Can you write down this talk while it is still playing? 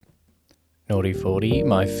Naughty 40,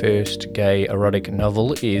 my first gay erotic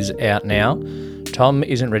novel, is out now. Tom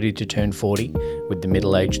isn't ready to turn 40, with the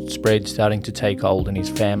middle-aged spread starting to take hold and his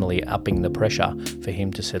family upping the pressure for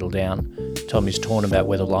him to settle down. Tom is torn about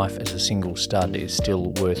whether life as a single stud is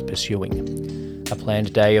still worth pursuing. A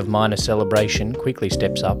planned day of minor celebration quickly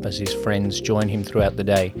steps up as his friends join him throughout the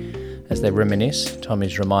day. As they reminisce, Tom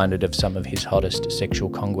is reminded of some of his hottest sexual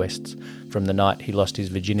conquests, from the night he lost his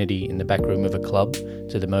virginity in the back room of a club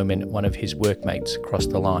to the moment one of his workmates crossed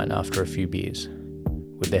the line after a few beers.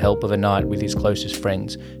 With the help of a night with his closest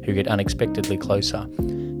friends, who get unexpectedly closer,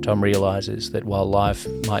 Tom realises that while life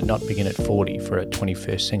might not begin at 40 for a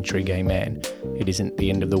 21st century gay man, it isn't the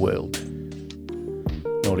end of the world.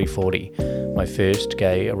 Naughty 40, my first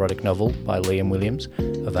gay erotic novel by Liam Williams,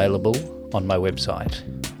 available on my website,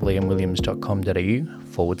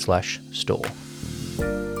 liamwilliams.com.au/store.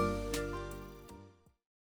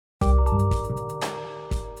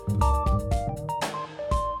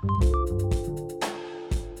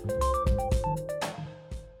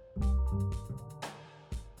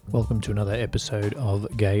 Welcome to another episode of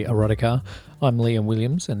Gay Erotica. I'm Liam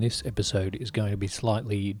Williams, and this episode is going to be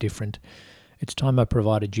slightly different. It's time I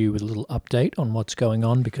provided you with a little update on what's going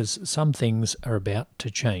on because some things are about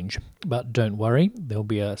to change. But don't worry, there'll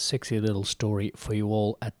be a sexy little story for you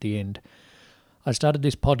all at the end. I started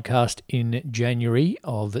this podcast in January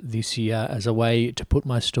of this year as a way to put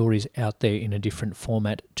my stories out there in a different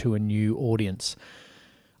format to a new audience.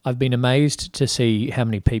 I've been amazed to see how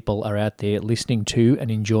many people are out there listening to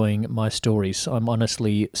and enjoying my stories. I'm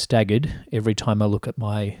honestly staggered every time I look at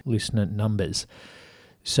my listener numbers.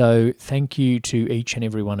 So thank you to each and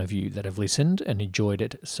every one of you that have listened and enjoyed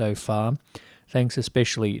it so far. Thanks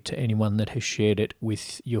especially to anyone that has shared it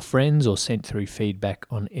with your friends or sent through feedback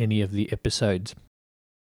on any of the episodes.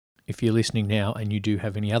 If you're listening now and you do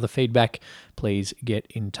have any other feedback, please get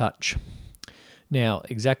in touch. Now,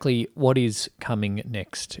 exactly what is coming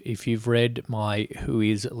next? If you've read my Who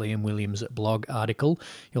is Liam Williams blog article,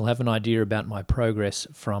 you'll have an idea about my progress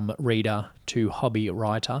from reader to hobby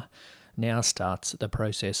writer. Now starts the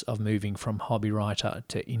process of moving from hobby writer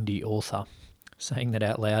to indie author. Saying that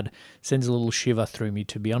out loud sends a little shiver through me,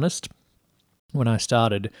 to be honest. When I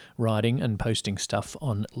started writing and posting stuff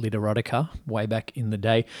on Literotica way back in the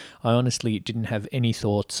day, I honestly didn't have any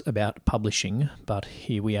thoughts about publishing, but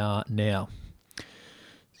here we are now.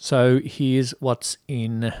 So here's what's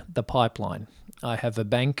in the pipeline. I have a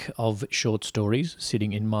bank of short stories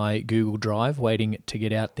sitting in my Google Drive waiting to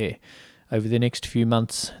get out there. Over the next few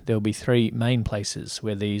months, there'll be 3 main places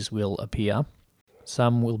where these will appear.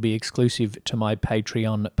 Some will be exclusive to my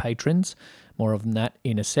Patreon patrons, more of that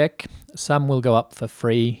in a sec. Some will go up for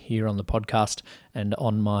free here on the podcast and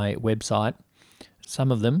on my website.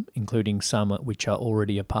 Some of them, including some which are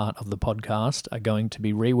already a part of the podcast, are going to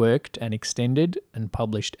be reworked and extended and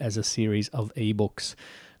published as a series of ebooks.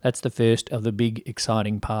 That's the first of the big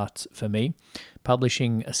exciting parts for me.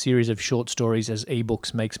 Publishing a series of short stories as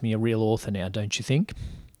ebooks makes me a real author now, don't you think?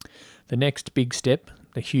 The next big step,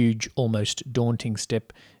 the huge, almost daunting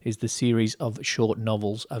step, is the series of short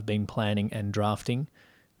novels I've been planning and drafting.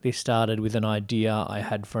 This started with an idea I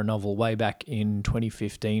had for a novel way back in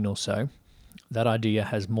 2015 or so. That idea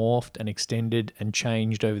has morphed and extended and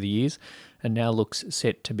changed over the years and now looks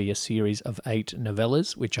set to be a series of 8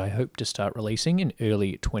 novellas, which I hope to start releasing in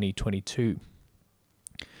early 2022.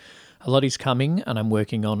 A lot is coming and I'm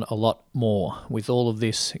working on a lot more. With all of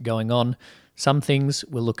this going on, some things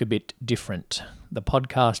will look a bit different. The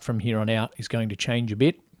podcast from here on out is going to change a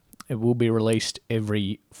bit. It will be released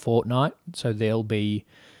every fortnight, so there'll be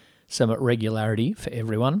some regularity for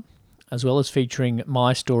everyone. As well as featuring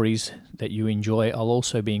my stories that you enjoy, I'll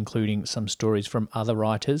also be including some stories from other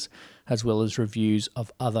writers, as well as reviews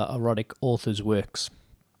of other erotic authors' works.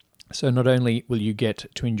 So not only will you get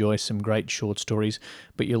to enjoy some great short stories,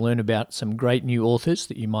 but you'll learn about some great new authors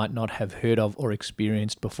that you might not have heard of or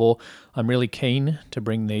experienced before. I'm really keen to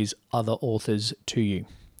bring these other authors to you.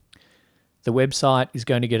 The website is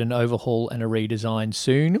going to get an overhaul and a redesign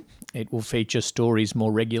soon. It will feature stories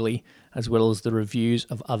more regularly, as well as the reviews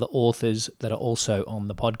of other authors that are also on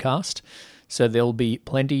the podcast. So there'll be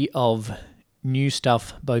plenty of new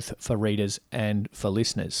stuff both for readers and for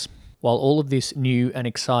listeners. While all of this new and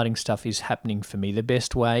exciting stuff is happening for me, the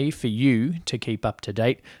best way for you to keep up to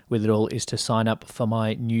date with it all is to sign up for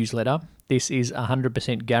my newsletter. This is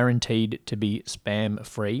 100% guaranteed to be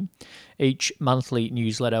spam-free. Each monthly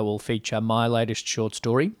newsletter will feature my latest short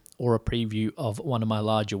story or a preview of one of my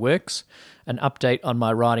larger works, an update on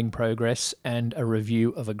my writing progress, and a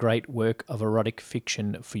review of a great work of erotic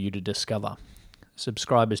fiction for you to discover.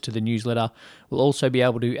 Subscribers to the newsletter will also be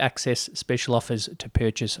able to access special offers to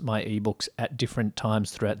purchase my ebooks at different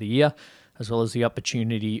times throughout the year, as well as the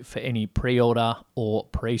opportunity for any pre-order or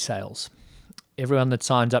pre-sales. Everyone that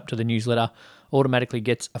signs up to the newsletter automatically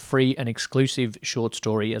gets a free and exclusive short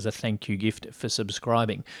story as a thank you gift for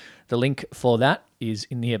subscribing. The link for that is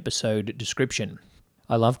in the episode description.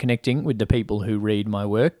 I love connecting with the people who read my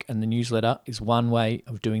work, and the newsletter is one way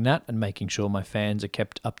of doing that and making sure my fans are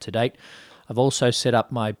kept up to date. I've also set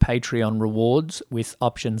up my Patreon rewards with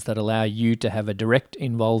options that allow you to have a direct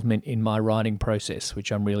involvement in my writing process,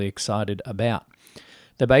 which I'm really excited about.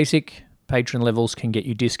 The basic patron levels can get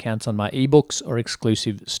you discounts on my ebooks or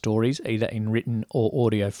exclusive stories, either in written or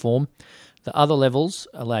audio form. The other levels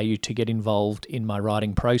allow you to get involved in my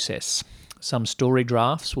writing process. Some story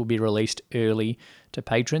drafts will be released early to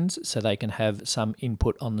patrons so they can have some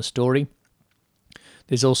input on the story.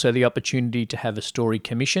 There's also the opportunity to have a story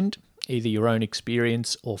commissioned, either your own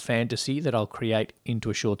experience or fantasy that I'll create into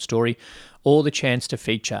a short story, or the chance to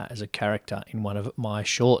feature as a character in one of my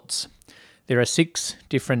shorts. There are 6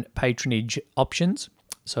 different patronage options,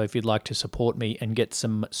 so if you'd like to support me and get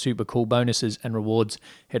some super cool bonuses and rewards,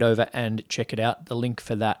 head over and check it out. The link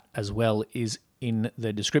for that as well is in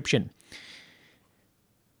the description.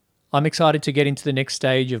 I'm excited to get into the next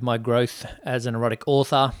stage of my growth as an erotic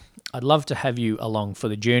author. I'd love to have you along for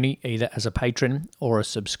the journey, either as a patron or a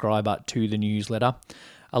subscriber to the newsletter.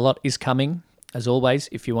 A lot is coming. As always,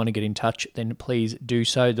 if you want to get in touch, then please do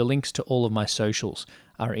so. The links to all of my socials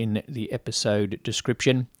are in the episode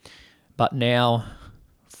description. But now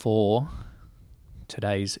for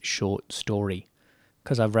today's short story.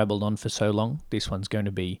 Because I've rabbled on for so long, this one's going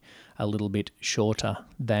to be a little bit shorter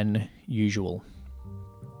than usual.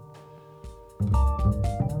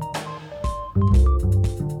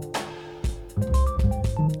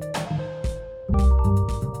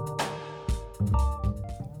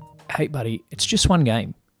 Hey buddy, it's just one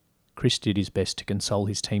game. Chris did his best to console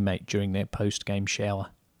his teammate during their post-game shower.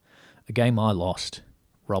 A game I lost,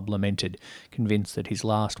 Rob lamented, convinced that his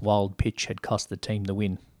last wild pitch had cost the team the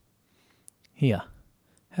win. Here,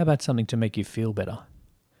 how about something to make you feel better?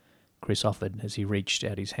 Chris offered as he reached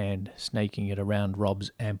out his hand, snaking it around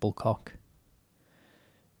Rob's ample cock.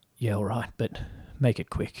 Yeah, all right, but make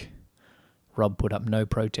it quick. Rob put up no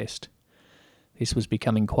protest. This was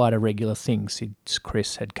becoming quite a regular thing since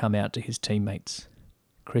Chris had come out to his teammates.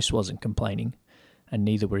 Chris wasn't complaining, and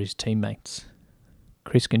neither were his teammates.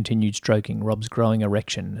 Chris continued stroking Rob's growing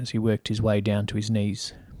erection as he worked his way down to his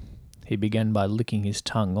knees. He began by licking his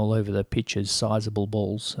tongue all over the pitcher's sizable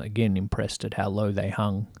balls, again impressed at how low they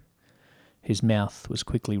hung. His mouth was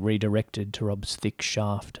quickly redirected to Rob's thick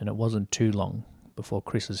shaft, and it wasn't too long before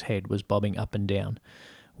Chris's head was bobbing up and down,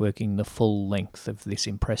 working the full length of this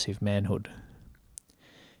impressive manhood.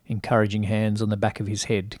 Encouraging hands on the back of his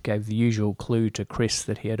head gave the usual clue to Chris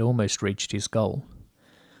that he had almost reached his goal.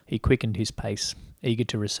 He quickened his pace, eager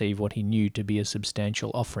to receive what he knew to be a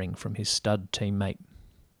substantial offering from his stud teammate.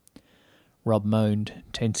 Rob moaned,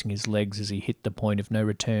 tensing his legs as he hit the point of no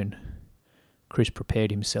return. Chris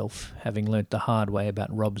prepared himself, having learnt the hard way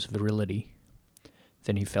about Rob's virility.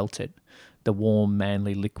 Then he felt it, the warm,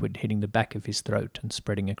 manly liquid hitting the back of his throat and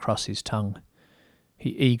spreading across his tongue.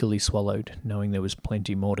 He eagerly swallowed, knowing there was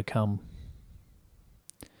plenty more to come.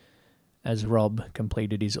 As Rob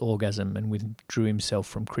completed his orgasm and withdrew himself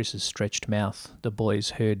from Chris's stretched mouth, the boys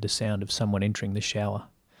heard the sound of someone entering the shower.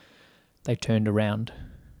 They turned around,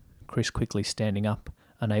 Chris quickly standing up,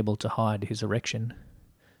 unable to hide his erection.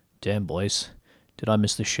 "Damn, boys, did I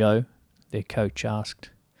miss the show?" their coach asked.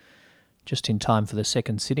 "Just in time for the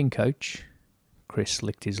second sitting, coach." Chris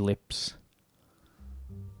licked his lips.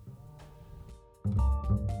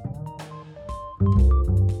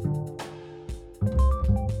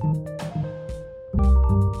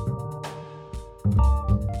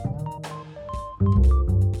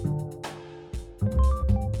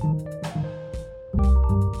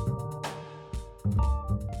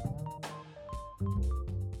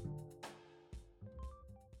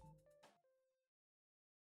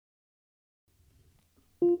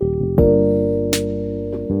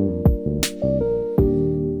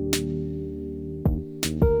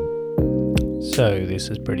 So this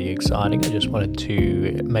is pretty exciting. I just wanted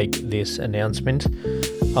to make this announcement.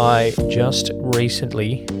 I just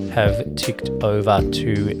recently have ticked over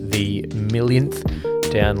to the 1,000,000th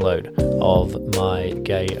download of my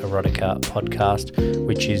Gay Erotica podcast,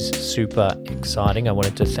 which is super exciting. I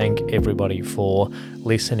wanted to thank everybody for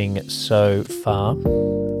listening so far.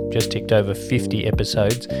 just ticked over 50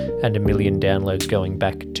 episodes and 1 million downloads going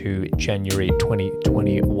back to January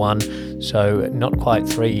 2021. So not quite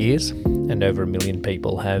 3 years, and over 1 million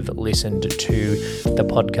people have listened to the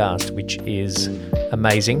podcast, which is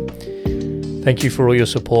amazing. Thank you for all your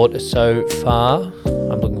support so far.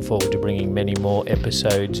 I'm looking forward to bringing many more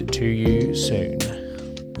episodes to you soon.